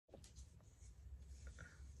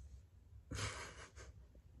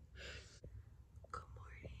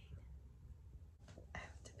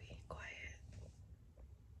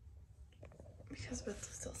because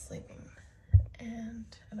Beth's still sleeping and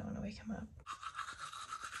I don't want to wake him up.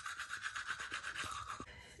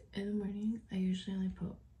 In the morning, I usually only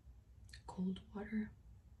put cold water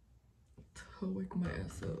to wake my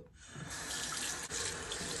ass up.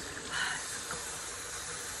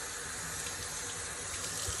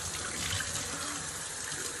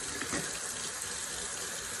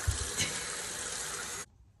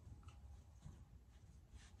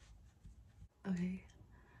 Okay,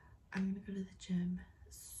 I'm gonna go to the gym,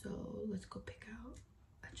 so let's go pick out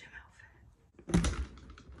a gym outfit.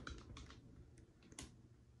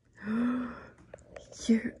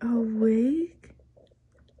 You're awake?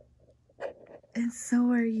 And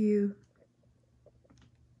so are you.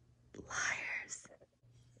 Liars.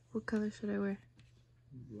 What color should I wear?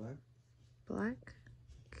 Black. Black?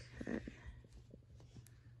 Okay.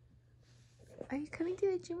 Are you coming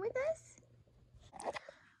to the gym with us?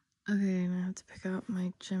 Okay, now I have to pick out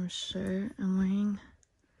my gym shirt. I'm wearing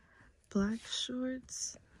black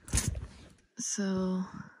shorts, so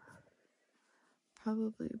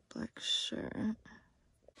probably a black shirt.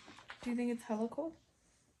 Do you think it's hella cold?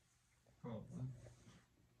 Probably.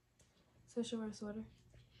 So should I wear a sweater?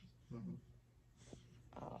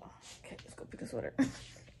 Oh, okay, let's go pick a sweater.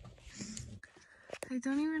 I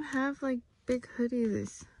don't even have like big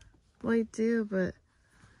hoodies. Well, I do, but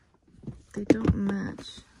they don't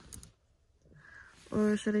match.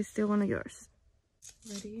 Or should I steal one of yours?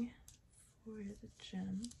 Ready for the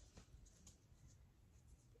gym.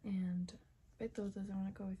 And Beto doesn't want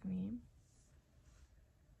to go with me.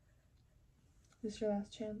 This is your last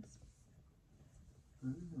chance. I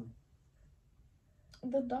don't know.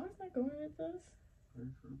 The dog's not going with us. Are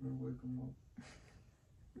you sure gonna wake him up?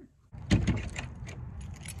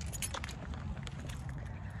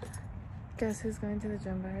 Guess who's going to the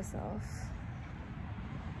gym by herself?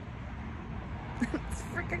 It's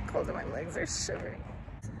freaking cold and my legs are shivering.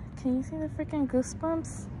 Can you see the freaking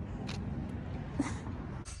goosebumps?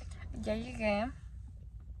 There you go.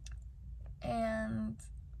 And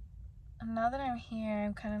now that I'm here,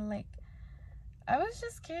 I'm kind of like, I was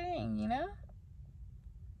just kidding, you know?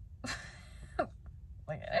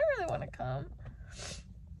 Like, I didn't really want to come.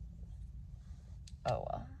 Oh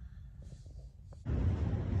well.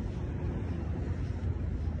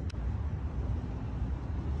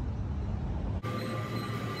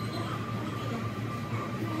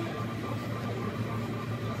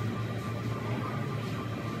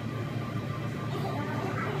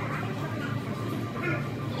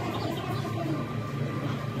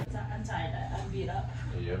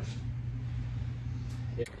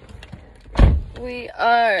 We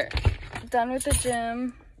are done with the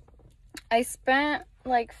gym. I spent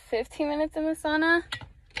like 15 minutes in the sauna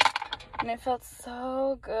and it felt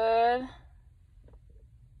so good.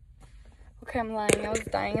 Okay, I'm lying, I was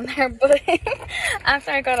dying in there, but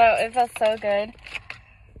after I got out, it felt so good.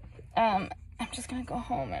 I'm just gonna go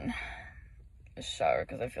home and shower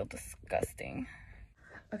because I feel disgusting.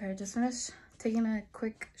 Okay, I just finished taking a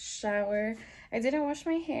quick shower. I didn't wash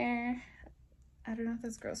my hair. I don't know if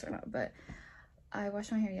that's gross or not, but I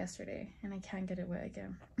washed my hair yesterday and I can't get it wet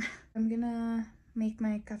again. I'm gonna make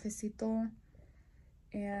my cafecito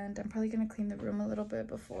and I'm probably gonna clean the room a little bit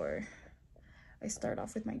before I start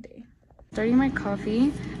off with my day. Starting my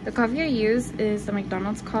coffee. The coffee I use is the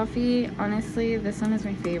McDonald's coffee. Honestly, this one is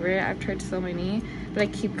my favorite. I've tried so many, but I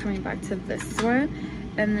keep coming back to this one.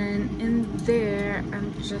 And then in there,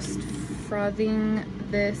 I'm just frothing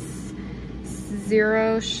this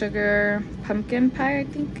 0 sugar pumpkin pie, I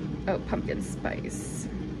think. Oh, pumpkin spice.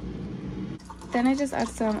 Then I just add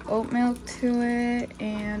some oat milk to it,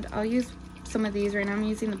 and I'll use some of these. Right now I'm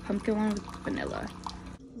using the pumpkin one with vanilla.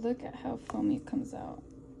 Look at how foamy it comes out.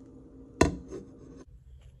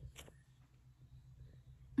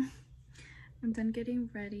 I'm done getting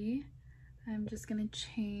ready. I'm just gonna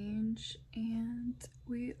change and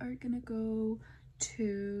we are gonna go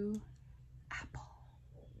to Apple.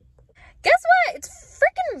 Guess what? It's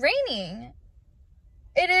freaking raining.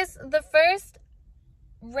 It is the first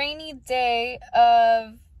rainy day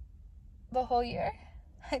of the whole year,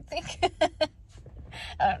 I think.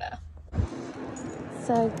 I don't know.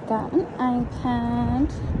 So I got an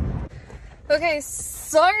iPad. Okay,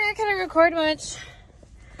 sorry I couldn't record much,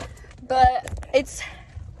 but it's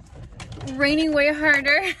raining way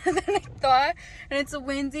harder than I thought, and it's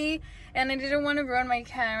windy, and I didn't want to ruin my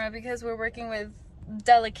camera because we're working with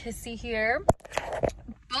delicacy here,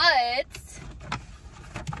 but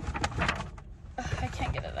I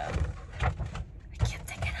can't get it up. I can't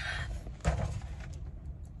take it off.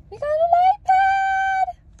 We got an iPad!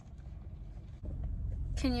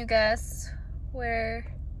 Can you guess where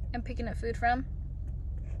I'm picking up food from?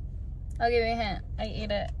 I'll give you a hint. I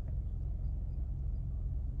eat it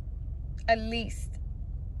at least.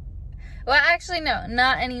 Well, actually, no,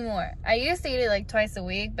 not anymore. I used to eat it like twice a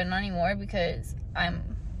week, but not anymore because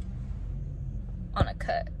I'm on a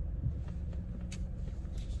cut.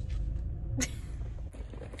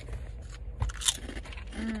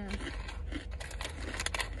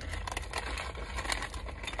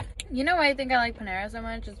 You know why I think I like Panera so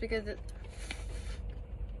much? It's because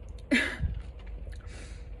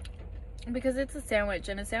it's a sandwich,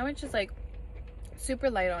 and a sandwich is like super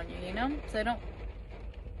light on you, you know? So I don't.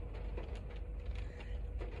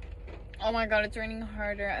 Oh my god, it's raining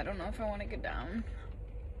harder. I don't know if I want to get down.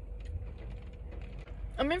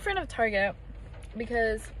 I'm in front of Target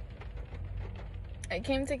because I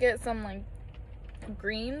came to get some like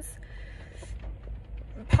greens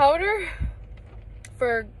powder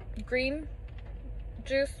for green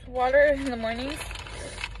juice water in the mornings.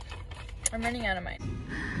 I'm running out of mine.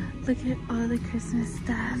 Look at all the Christmas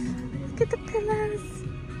stuff. Look at the pillows.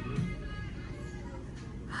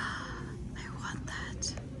 I want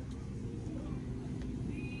that.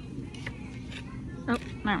 Oh,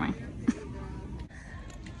 never mind.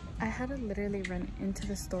 I had to literally run into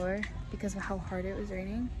the store because of how hard it was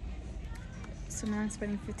raining. So now I'm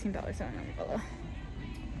spending $15 on an umbrella.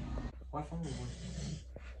 Why from the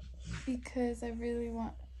Because I really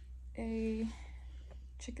want a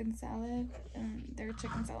chicken salad, and their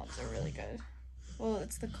chicken salads are really good. Well,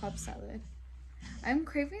 it's the Cobb salad. I'm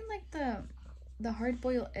craving like the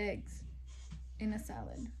hard-boiled eggs in a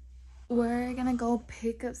salad. We're gonna go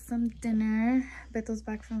pick up some dinner. Beto's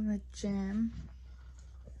back from the gym.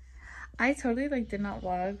 I totally like did not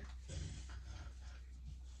vlog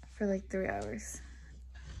for like 3 hours.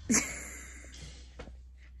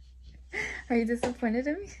 Are you disappointed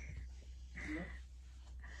in me?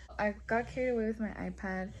 I got carried away with my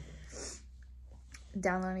iPad,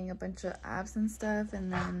 downloading a bunch of apps and stuff,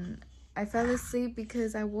 and then I fell asleep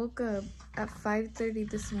because I woke up at 5:30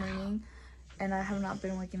 this morning, and I have not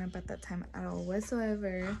been waking up at that time at all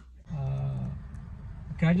whatsoever.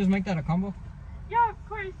 Can I just make that a combo? Yeah, of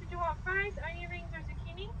course. Did you want fries, onion rings, or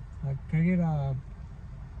zucchini? Can I get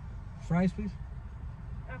fries, please?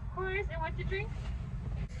 Of course. And what's the drink?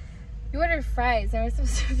 You ordered fries. I was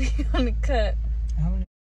supposed to be on the cut. How many?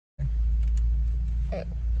 Oh,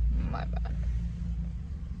 my bad.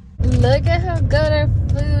 Look at how good our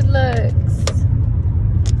food looks.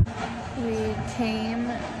 We came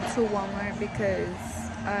to Walmart because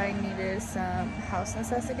I needed some house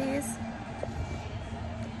necessities.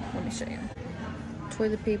 Let me show you.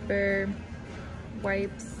 Toilet paper,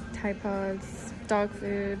 wipes, Tide Pods, dog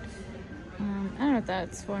food. I don't know what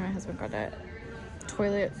that's for. My husband got that.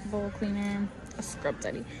 Toilet bowl cleaner, a scrub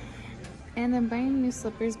daddy. And I'm buying new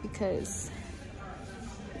slippers because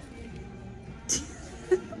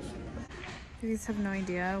you guys have no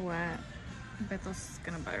idea what Beto's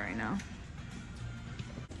gonna buy right now.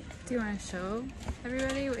 Do you want to show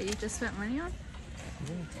everybody what you just spent money on?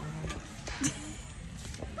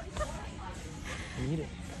 I need it.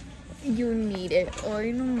 You need it.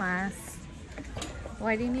 Hoy no más.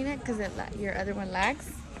 Why do you need it? Because your other one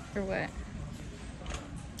lags? Or what?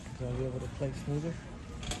 So I'll be able to play smoother.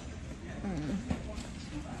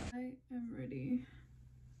 I am ready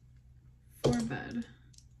for bed.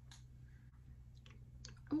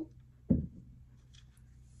 Oh.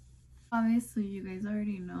 Obviously, you guys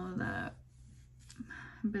already know that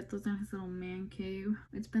Beto's in his little man cave.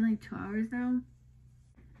 It's been like 2 hours now.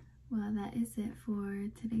 Well, that is it for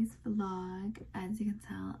today's vlog. As you can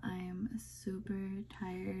tell, I'm super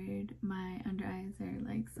tired. My under eyes are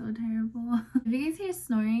like so terrible. If you guys hear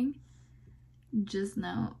snoring, just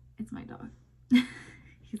know it's my dog.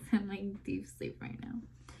 He's in like deep sleep right now,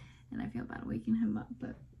 and I feel bad waking him up.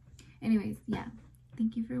 But anyways, yeah,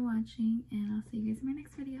 thank you for watching, and I'll see you guys in my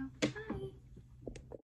next video. Bye.